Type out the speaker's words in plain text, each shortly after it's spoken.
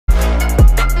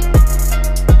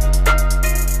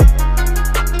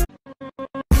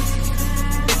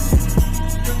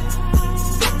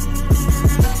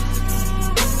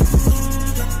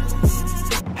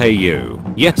Hey you,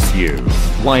 yes you,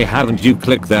 why haven't you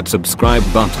clicked that subscribe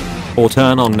button or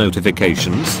turn on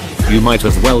notifications? You might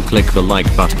as well click the like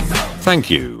button.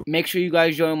 Thank you. Make sure you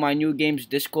guys join my new games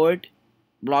Discord,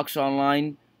 Roblox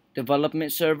Online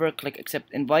development server, click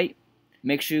accept invite.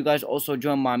 Make sure you guys also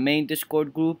join my main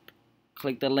Discord group,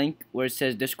 click the link where it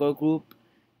says Discord group,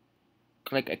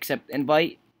 click accept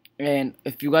invite. And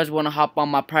if you guys want to hop on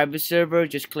my private server,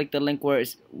 just click the link where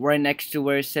it's right next to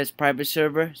where it says private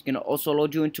server. It's going to also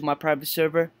load you into my private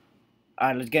server.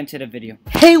 Alright, let's get into the video.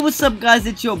 Hey, what's up guys?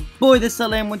 It's your boy, the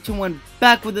LM121,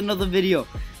 back with another video.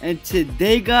 And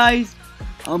today guys,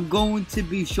 I'm going to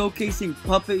be showcasing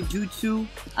puppet jutsu.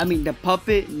 The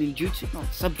puppet ninjutsu, no,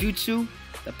 Sub-jutsu.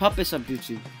 The puppet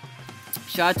Sub-jutsu.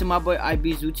 Shout out to my boy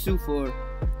Jutsu for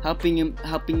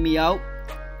helping me out.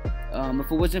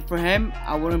 If it wasn't for him,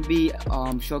 I wouldn't be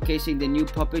showcasing the new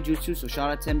puppet jutsu, so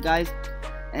shout out to him guys.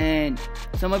 And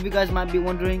some of you guys might be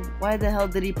wondering, why the hell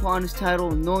did he put on his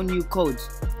title no new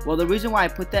codes? Well, the reason why I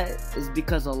put that is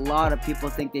because a lot of people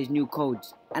think there's new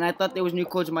codes, and I thought there was new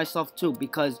codes myself too,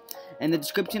 because in the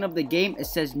description of the game it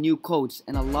says new codes,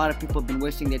 and a lot of people have been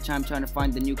wasting their time trying to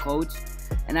find the new codes.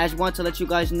 And I just want to let you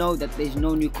guys know that there's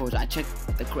no new codes. I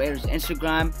checked the creator's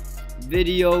Instagram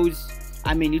videos,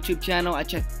 YouTube channel. I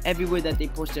checked everywhere that they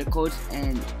post their codes,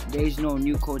 and there's no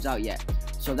new codes out yet.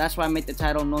 So that's why I made the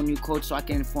title no new codes, so I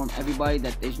can inform everybody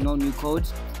that there's no new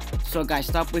codes. So guys,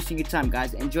 stop wasting your time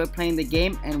guys, enjoy playing the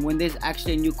game, and when there's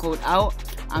actually a new code out,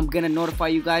 I'm gonna notify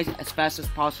you guys as fast as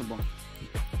possible.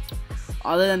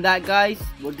 Other than that guys,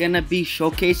 we're gonna be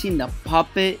showcasing the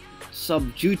puppet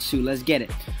Sub-jutsu. Let's get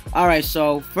it. Alright,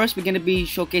 so first we're gonna be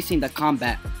showcasing the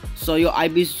combat. So your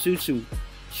Jutsu,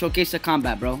 showcase the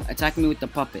combat, bro. Attack me with the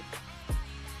puppet.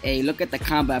 Hey, look at the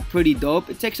combat, pretty dope.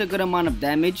 It takes a good amount of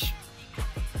damage.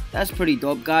 That's pretty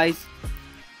dope, guys.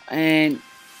 And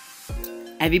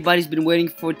everybody's been waiting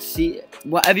for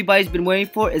what everybody's been waiting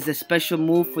for is a special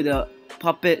move for the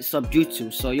puppet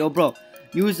Sub-jutsu. So yo, bro,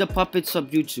 use the puppet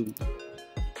Sub-jutsu,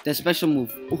 the special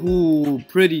move. Ooh,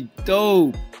 pretty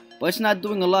dope. But it's not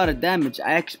doing a lot of damage.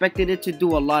 I expected it to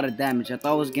do a lot of damage. I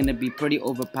thought it was gonna be pretty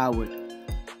overpowered.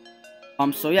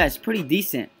 So yeah, it's pretty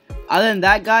decent. Other than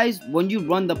that guys, when you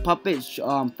run, the puppet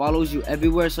follows you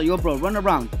everywhere. So yo, bro, run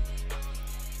around.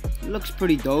 It looks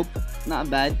pretty dope,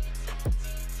 not bad.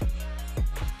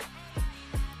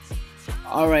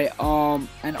 Alright,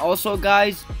 and also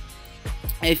guys,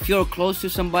 if you're close to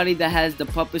somebody that has the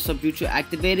puppet Sub-jutsu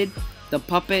activated, the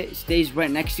puppet stays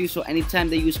right next to you, so anytime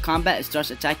they use combat, it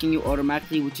starts attacking you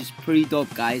automatically, which is pretty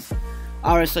dope guys.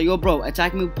 Alright, so yo, bro,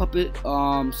 attack me with puppet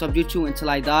Sub-jutsu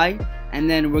until I die, and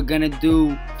then we're gonna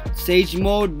do sage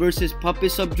mode versus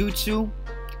puppet Sub-jutsu,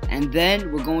 and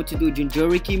then we're going to do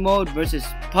Jinchuriki mode versus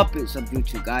puppet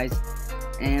Sub-jutsu guys.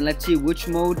 And let's see which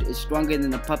mode is stronger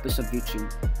than the puppet Sub-jutsu.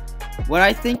 What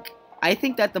I think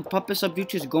that the puppet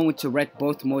Sub-jutsu is going to wreck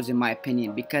both modes in my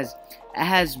opinion, because it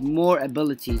has more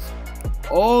abilities.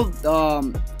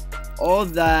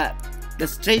 The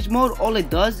stage mode, all it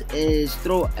does is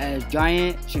throw a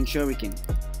giant Jinchuriki.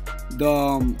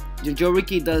 The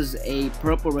Jinchuriki does a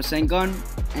purple Rasengan,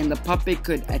 and the puppet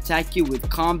could attack you with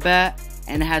combat,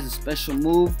 and it has a special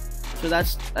move. So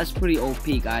that's pretty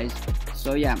OP guys.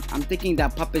 So yeah, I'm thinking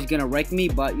that puppet's gonna wreck me,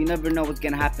 but you never know what's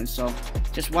gonna happen. So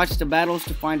just watch the battles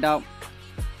to find out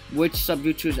which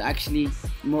Sub-jutsu is actually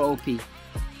more OP.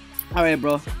 Alright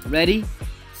bro, ready,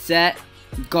 set,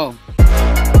 go.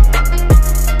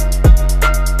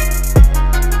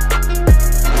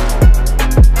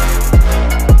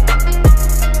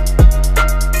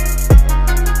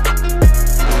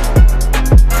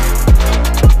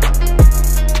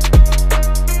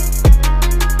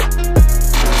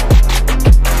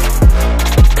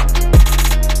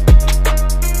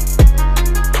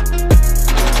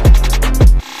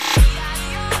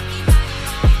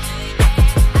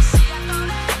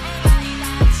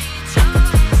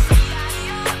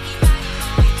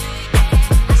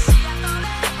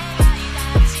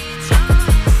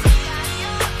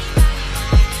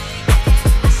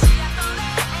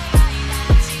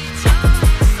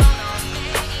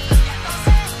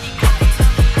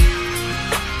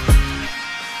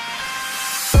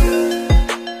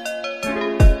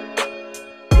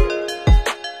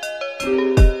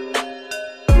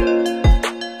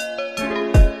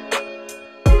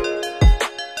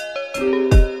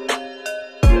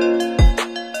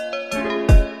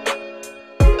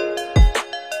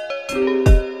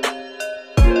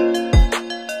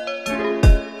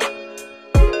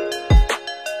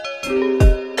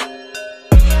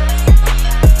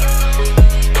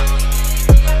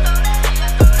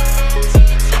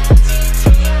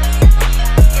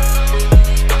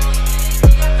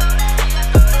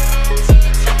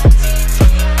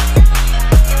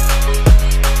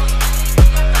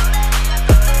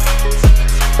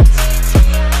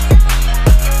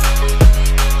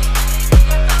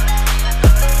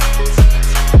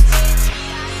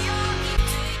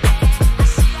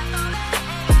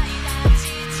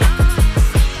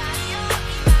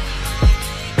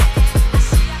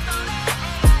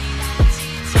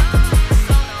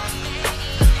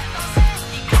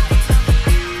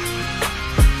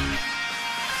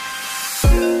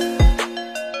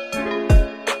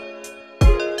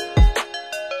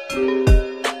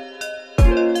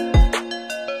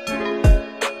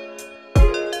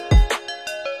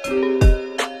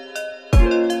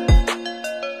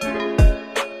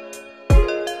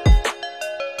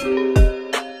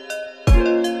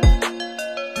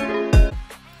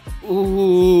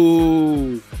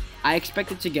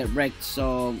 expected to get wrecked,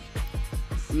 so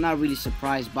I'm not really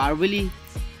surprised. But I really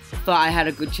thought I had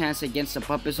a good chance against the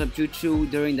puppet Sub-jutsu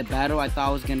during the battle. I thought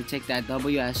I was gonna take that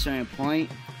W at a certain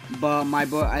point, but my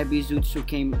boy Jutsu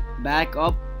came back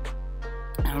up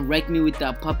and wrecked me with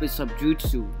the puppet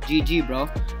Sub-jutsu. GG, bro.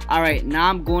 Alright, now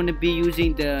I'm going to be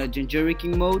using the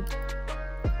Jinchuriki mode.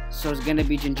 So it's gonna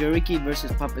be Jinchuriki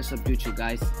versus puppet Sub-jutsu,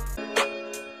 guys.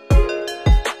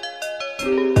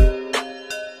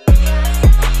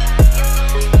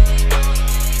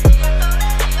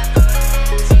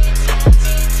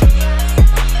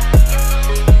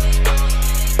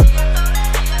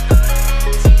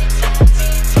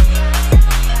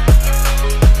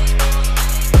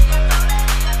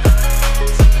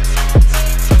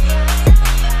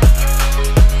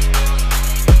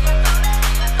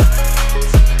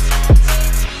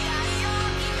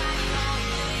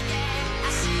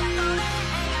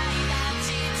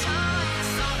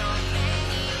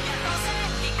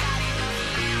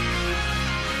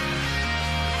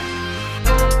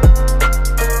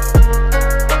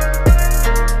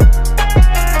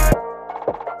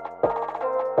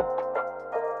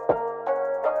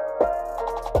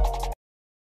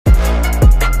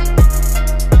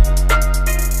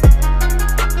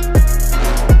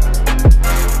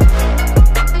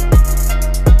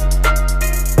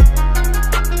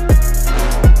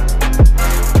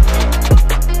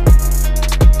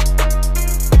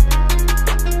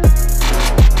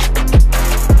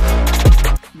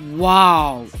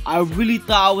 Wow, I really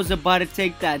thought I was about to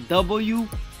take that W,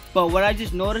 but what I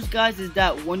just noticed, guys, is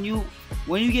that when you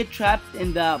get trapped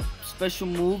in the special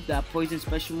move, that poison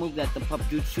special move that the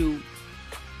Sub-jutsu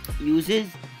uses,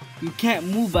 you can't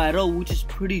move at all, which is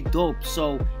pretty dope.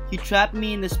 So he trapped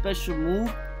me in the special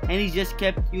move, and he just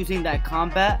kept using that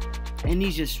combat, and he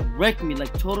just wrecked me,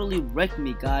 like totally wrecked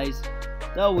me, guys.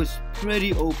 That was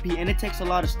pretty OP, and it takes a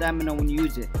lot of stamina when you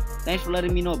use it. Thanks for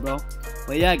letting me know, bro.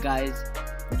 But yeah, guys,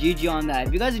 GG on that.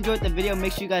 If you guys enjoyed the video,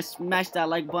 make sure you guys smash that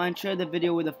like button, share the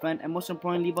video with a friend, and most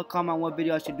importantly, leave a comment on what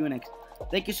video I should do next.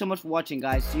 Thank you so much for watching,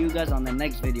 guys. See you guys on the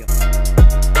next video.